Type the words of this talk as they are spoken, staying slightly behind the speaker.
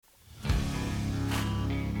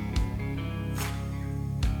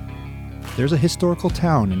There's a historical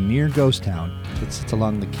town near Ghost Town that sits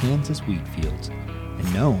along the Kansas wheat fields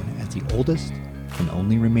and known as the oldest and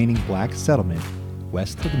only remaining black settlement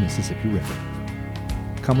west of the Mississippi River.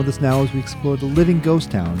 Come with us now as we explore the living ghost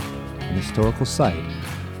town and historical site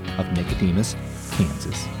of Nicodemus,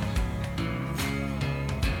 Kansas.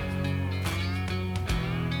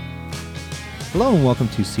 Hello and welcome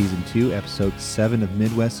to Season 2, Episode 7 of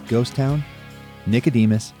Midwest Ghost Town,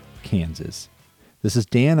 Nicodemus, Kansas. This is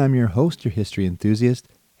Dan. I'm your host, your history enthusiast,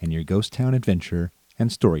 and your ghost town adventurer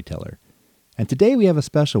and storyteller. And today we have a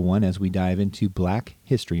special one as we dive into Black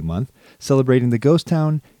History Month, celebrating the ghost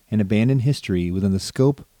town and abandoned history within the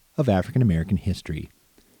scope of African American history,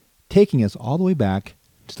 taking us all the way back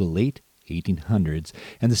to the late 1800s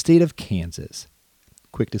and the state of Kansas.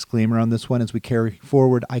 Quick disclaimer on this one as we carry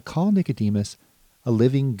forward, I call Nicodemus a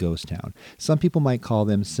living ghost town. Some people might call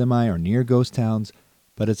them semi or near ghost towns,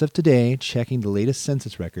 but as of today, checking the latest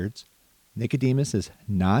census records, Nicodemus is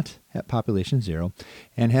not at population zero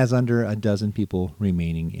and has under a dozen people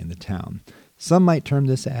remaining in the town. Some might term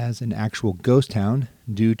this as an actual ghost town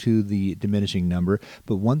due to the diminishing number,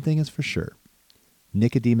 but one thing is for sure,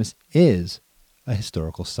 Nicodemus is a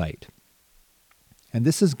historical site. And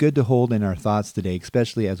this is good to hold in our thoughts today,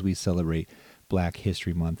 especially as we celebrate Black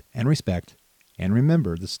History Month and respect and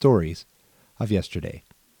remember the stories of yesterday,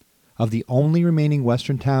 of the only remaining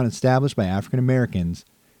Western town established by African Americans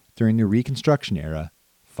during the Reconstruction era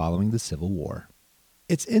following the Civil War.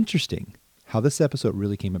 It's interesting how this episode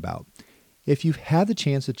really came about. If you've had the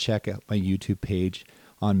chance to check out my YouTube page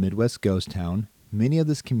on Midwest Ghost Town, many of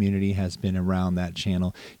this community has been around that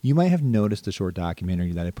channel. You might have noticed a short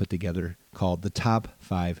documentary that I put together called The Top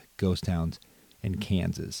 5 Ghost Towns in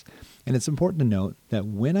Kansas. And it's important to note that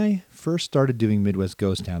when I first started doing Midwest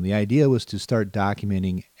Ghost Town, the idea was to start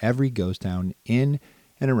documenting every ghost town in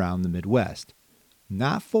and around the Midwest,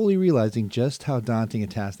 not fully realizing just how daunting a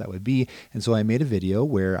task that would be. And so I made a video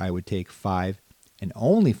where I would take 5 and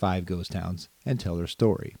only 5 ghost towns and tell their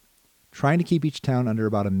story, trying to keep each town under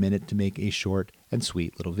about a minute to make a short and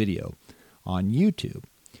sweet little video on YouTube.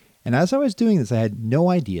 And as I was doing this, I had no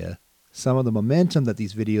idea some of the momentum that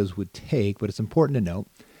these videos would take, but it's important to note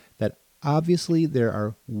that obviously there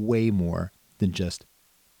are way more than just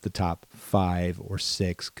the top 5 or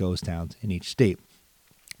 6 ghost towns in each state.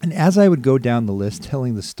 And as I would go down the list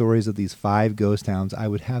telling the stories of these 5 ghost towns, I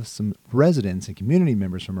would have some residents and community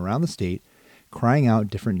members from around the state crying out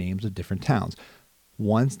different names of different towns,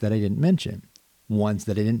 ones that I didn't mention, ones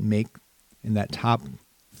that I didn't make in that top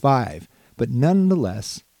 5, but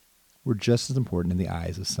nonetheless were just as important in the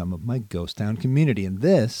eyes of some of my ghost town community. And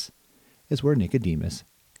this is where Nicodemus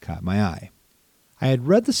caught my eye. I had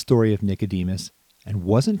read the story of Nicodemus and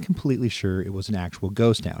wasn't completely sure it was an actual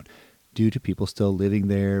ghost town due to people still living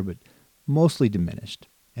there, but mostly diminished,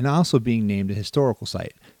 and also being named a historical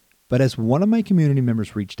site. But as one of my community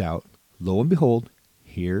members reached out, lo and behold,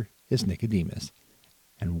 here is Nicodemus.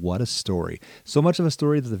 And what a story. So much of a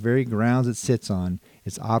story that the very grounds it sits on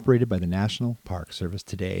is operated by the National Park Service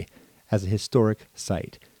today as a historic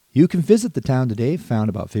site. You can visit the town today, found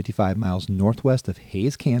about 55 miles northwest of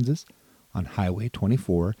Hays, Kansas, on Highway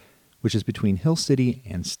 24, which is between Hill City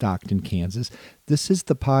and Stockton, Kansas. This is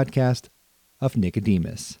the podcast of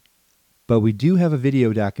Nicodemus. But we do have a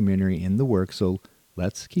video documentary in the works, so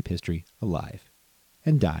let's keep history alive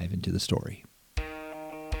and dive into the story.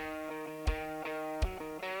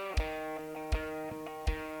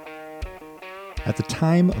 At the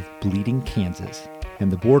time of Bleeding Kansas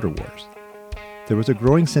and the border wars, there was a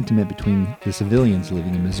growing sentiment between the civilians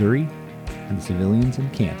living in Missouri and the civilians in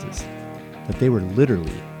Kansas that they were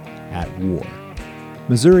literally at war.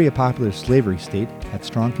 Missouri, a popular slavery state, had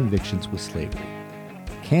strong convictions with slavery.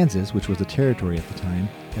 Kansas, which was a territory at the time,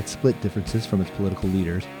 had split differences from its political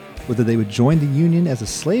leaders whether they would join the Union as a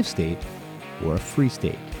slave state or a free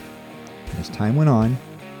state. And as time went on,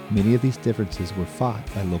 many of these differences were fought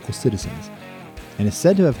by local citizens, and is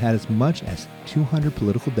said to have had as much as 200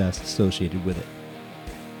 political deaths associated with it.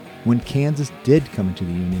 When Kansas did come into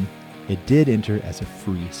the Union, it did enter as a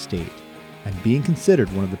free state, and being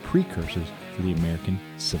considered one of the precursors for the American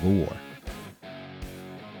Civil War.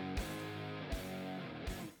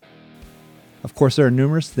 Of course, there are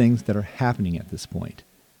numerous things that are happening at this point.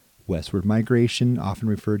 Westward migration, often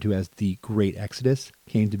referred to as the Great Exodus,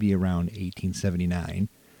 came to be around 1879,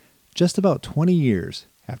 just about 20 years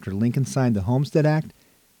after Lincoln signed the Homestead Act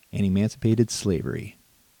and emancipated slavery.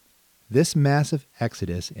 This massive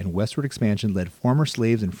exodus and westward expansion led former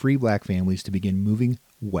slaves and free black families to begin moving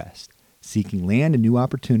west, seeking land and new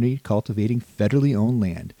opportunity, cultivating federally owned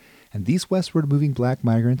land, and these westward moving black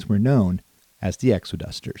migrants were known as the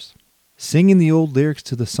Exodusters. Singing the old lyrics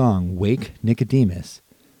to the song Wake Nicodemus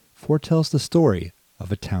foretells the story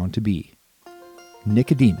of a town to be.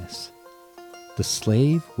 Nicodemus, the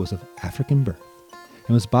slave, was of African birth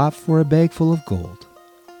and was bought for a bag full of gold.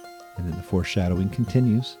 And then the foreshadowing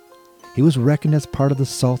continues. He was reckoned as part of the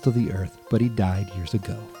salt of the earth, but he died years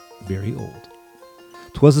ago, very old.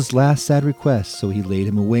 'Twas his last sad request, so he laid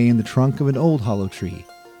him away in the trunk of an old hollow tree.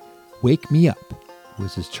 Wake me up,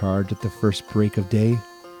 was his charge at the first break of day.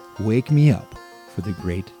 Wake me up for the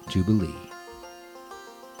great Jubilee.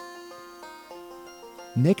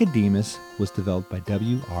 Nicodemus was developed by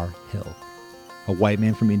W.R. Hill, a white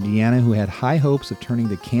man from Indiana who had high hopes of turning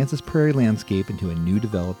the Kansas prairie landscape into a new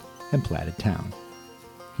developed and platted town.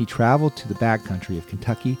 He traveled to the backcountry of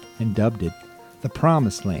Kentucky and dubbed it the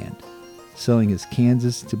Promised Land, selling his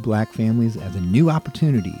Kansas to black families as a new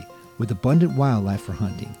opportunity with abundant wildlife for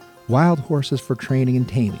hunting, wild horses for training and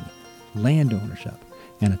taming, land ownership,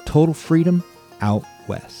 and a total freedom out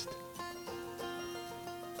west.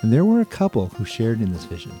 And there were a couple who shared in this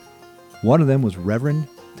vision. One of them was Reverend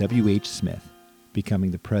W.H. Smith,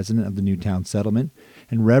 becoming the president of the Newtown settlement,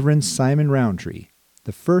 and Reverend Simon Roundtree,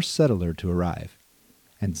 the first settler to arrive,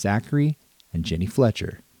 and Zachary and Jenny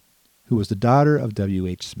Fletcher, who was the daughter of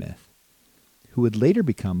W.H. Smith, who would later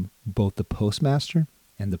become both the postmaster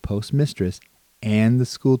and the postmistress and the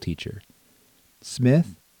school teacher.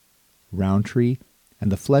 Smith, Roundtree,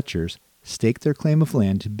 and the Fletchers staked their claim of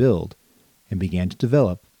land to build and began to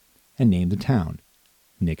develop and named the town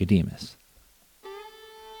Nicodemus.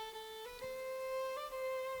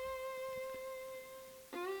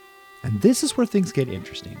 And this is where things get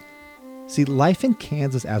interesting. See, life in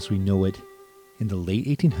Kansas as we know it in the late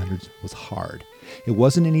 1800s was hard. It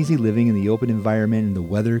wasn't an easy living in the open environment, and the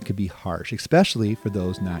weather could be harsh, especially for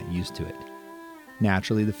those not used to it.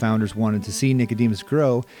 Naturally, the founders wanted to see Nicodemus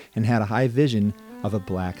grow and had a high vision of a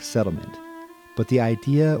black settlement. But the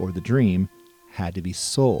idea or the dream had to be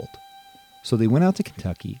sold. So they went out to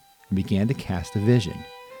Kentucky and began to cast a vision,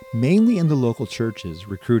 mainly in the local churches,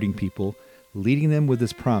 recruiting people, leading them with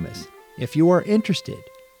this promise: if you are interested,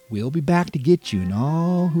 we'll be back to get you and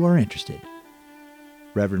all who are interested.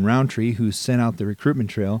 Reverend Roundtree, who sent out the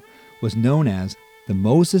recruitment trail, was known as the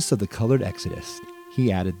Moses of the Colored Exodus.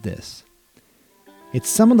 He added this: it's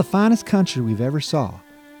some of the finest country we've ever saw.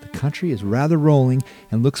 The country is rather rolling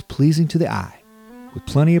and looks pleasing to the eye, with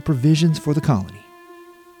plenty of provisions for the colony.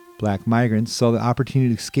 Black migrants saw the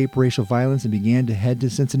opportunity to escape racial violence and began to head to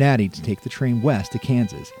Cincinnati to take the train west to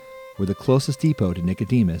Kansas, where the closest depot to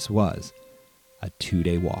Nicodemus was a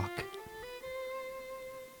 2-day walk.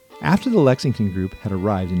 After the Lexington group had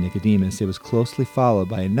arrived in Nicodemus, it was closely followed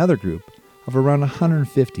by another group of around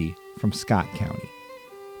 150 from Scott County.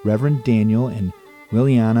 Reverend Daniel and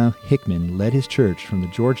Williana Hickman led his church from the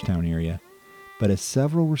Georgetown area, but as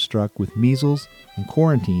several were struck with measles and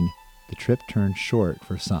quarantine, the trip turned short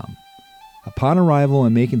for some. Upon arrival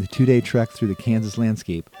and making the 2-day trek through the Kansas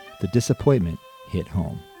landscape, the disappointment hit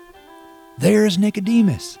home. "There's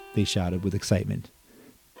Nicodemus!" they shouted with excitement.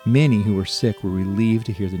 Many who were sick were relieved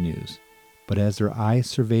to hear the news, but as their eyes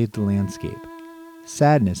surveyed the landscape,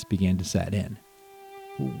 sadness began to set in.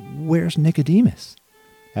 "Where's Nicodemus?"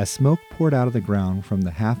 As smoke poured out of the ground from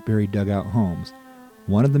the half-buried dugout homes,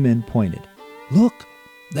 one of the men pointed. "Look,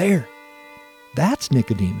 there! That's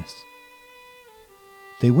Nicodemus!"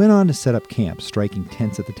 They went on to set up camp, striking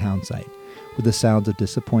tents at the town site, with the sounds of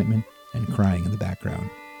disappointment and crying in the background.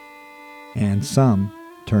 And some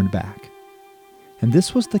turned back. And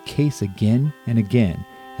this was the case again and again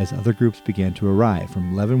as other groups began to arrive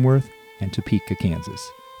from Leavenworth and Topeka, Kansas.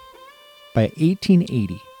 By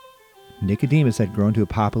 1880, Nicodemus had grown to a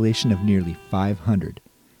population of nearly 500,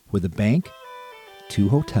 with a bank, 2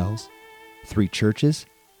 hotels, 3 churches,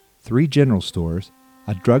 3 general stores,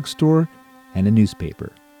 a drugstore, and a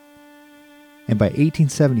newspaper. And by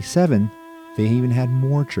 1877, they even had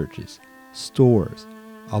more churches, stores,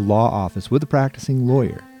 a law office with a practicing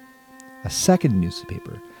lawyer, a second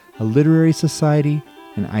newspaper, a literary society,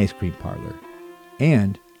 an ice cream parlor,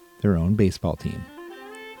 and their own baseball team.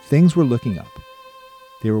 Things were looking up.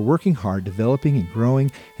 They were working hard, developing and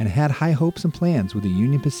growing, and had high hopes and plans with the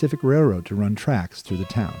Union Pacific Railroad to run tracks through the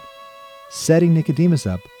town, setting Nicodemus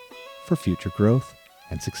up for future growth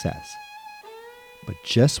and success. But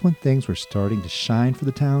just when things were starting to shine for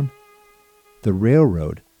the town, the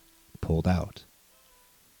railroad pulled out.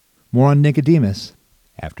 More on Nicodemus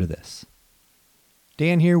after this.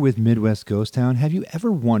 Dan here with Midwest Ghost Town. Have you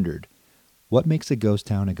ever wondered what makes a ghost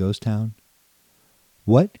town a ghost town?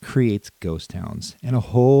 What creates ghost towns? And a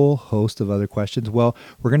whole host of other questions. Well,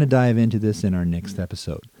 we're going to dive into this in our next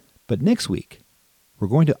episode. But next week, we're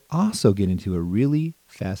going to also get into a really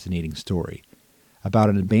fascinating story about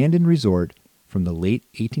an abandoned resort from the late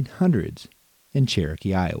 1800s in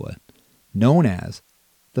Cherokee, Iowa, known as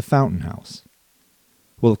the Fountain House.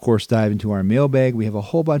 We'll, of course, dive into our mailbag. We have a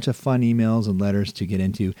whole bunch of fun emails and letters to get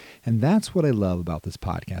into, and that's what I love about this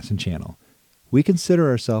podcast and channel. We consider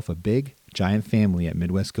ourselves a big, giant family at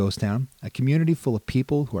Midwest Ghost Town, a community full of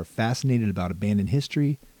people who are fascinated about abandoned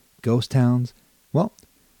history, ghost towns, well,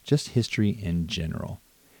 just history in general.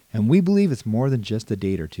 And we believe it's more than just a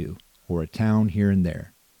date or two, or a town here and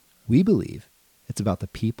there. We believe it's about the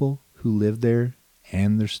people who live there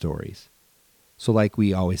and their stories. So like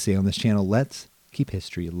we always say on this channel, let's keep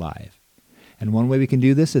history alive. And one way we can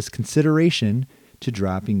do this is consideration to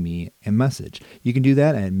dropping me a message. You can do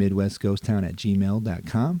that at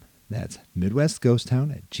midwestghosttown@gmail.com. That's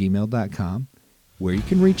midwestghosttown@gmail.com, where you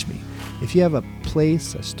can reach me. If you have a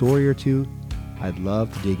place, a story or two, I'd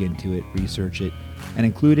love to dig into it, research it, and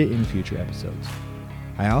include it in future episodes.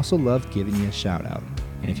 I also love giving you a shout out.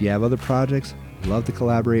 And if you have other projects, I'd love to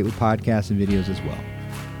collaborate with podcasts and videos as well.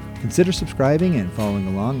 Consider subscribing and following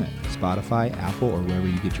along at Spotify, Apple, or wherever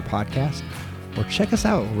you get your podcast, or check us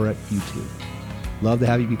out over at YouTube. Love to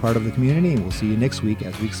have you be part of the community, and we'll see you next week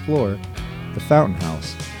as we explore the Fountain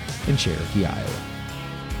House in Cherokee, Iowa.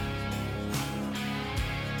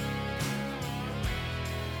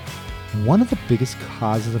 One of the biggest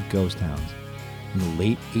causes of ghost towns in the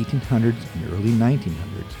late 1800s and early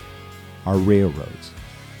 1900s are railroads,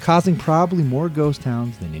 causing probably more ghost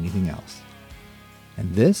towns than anything else.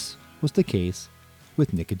 And this was the case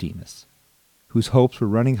with Nicodemus, whose hopes were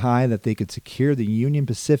running high that they could secure the Union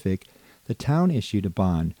Pacific. The town issued a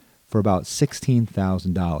bond for about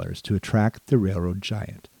 $16,000 to attract the railroad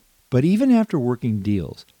giant. But even after working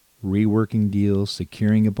deals, reworking deals,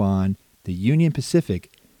 securing a bond, the Union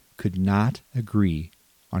Pacific could not agree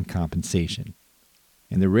on compensation.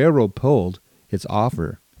 And the railroad pulled its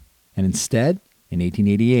offer and instead, in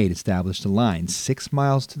 1888, established a line 6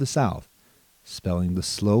 miles to the south, spelling the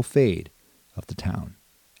slow fade of the town.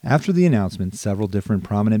 After the announcement, several different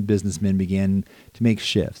prominent businessmen began to make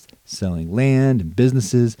shifts, selling land and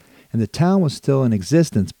businesses, and the town was still in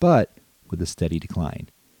existence, but with a steady decline.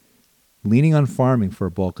 Leaning on farming for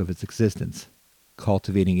a bulk of its existence,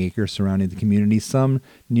 cultivating acres surrounding the community, some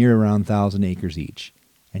near around 1,000 acres each,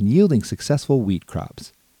 and yielding successful wheat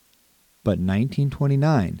crops. But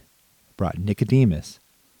 1929 brought Nicodemus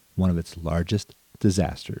one of its largest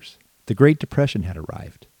disasters. The Great Depression had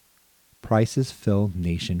arrived. Prices fell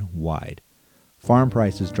nationwide. Farm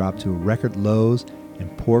prices dropped to record lows,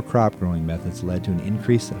 and poor crop growing methods led to an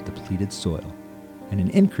increase of depleted soil and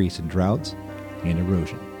an increase in droughts and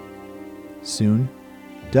erosion. Soon,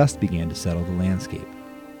 dust began to settle the landscape.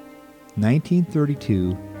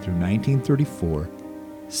 1932 through 1934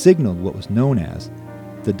 signaled what was known as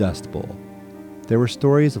the Dust Bowl. There were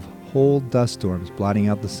stories of whole dust storms blotting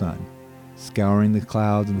out the sun, scouring the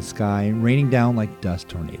clouds in the sky and raining down like dust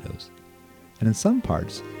tornadoes, and in some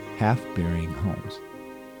parts, half-burying homes.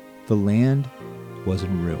 The land was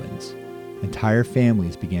in ruins. Entire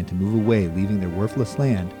families began to move away, leaving their worthless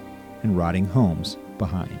land and rotting homes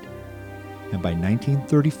behind. And by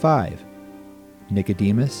 1935,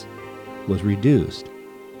 Nicodemus was reduced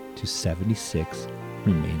to 76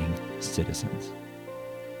 remaining citizens.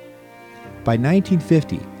 By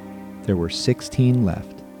 1950, there were 16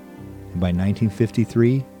 left, and by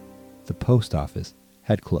 1953, the post office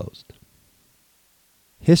had closed.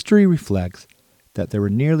 History reflects that there were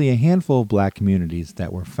nearly a handful of black communities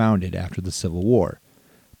that were founded after the Civil War,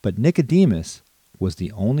 but Nicodemus was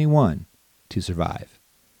the only one to survive.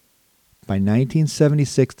 By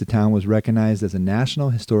 1976, the town was recognized as a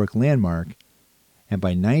National Historic Landmark, and by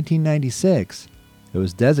 1996, it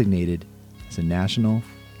was designated as a National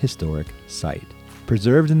Historic Site,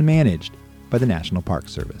 preserved and managed by the National Park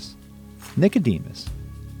Service. Nicodemus,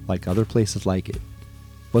 like other places like it,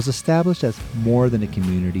 was established as more than a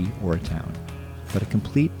community or a town, but a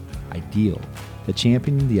complete ideal that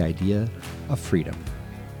championed the idea of freedom,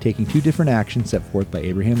 taking two different actions set forth by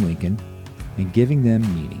Abraham Lincoln and giving them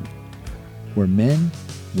meaning, where men,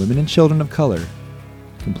 women, and children of color,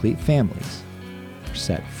 complete families, were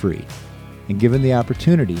set free and given the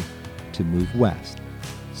opportunity to move west,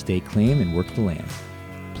 stake claim and work the land,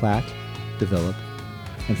 plat, develop,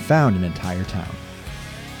 and found an entire town,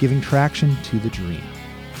 giving traction to the dream,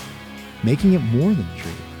 making it more than a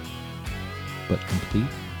dream, but complete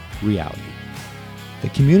reality. The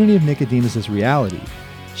community of Nicodemus' reality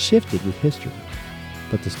shifted with history,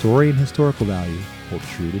 but the story and historical value hold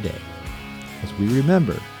true today, as we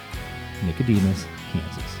remember Nicodemus,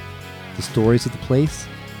 Kansas. The stories of the place,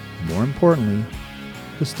 and more importantly,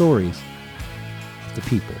 the stories of the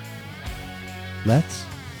people. Let's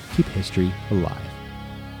keep history alive.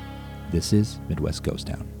 This is Midwest Ghost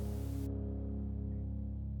Town.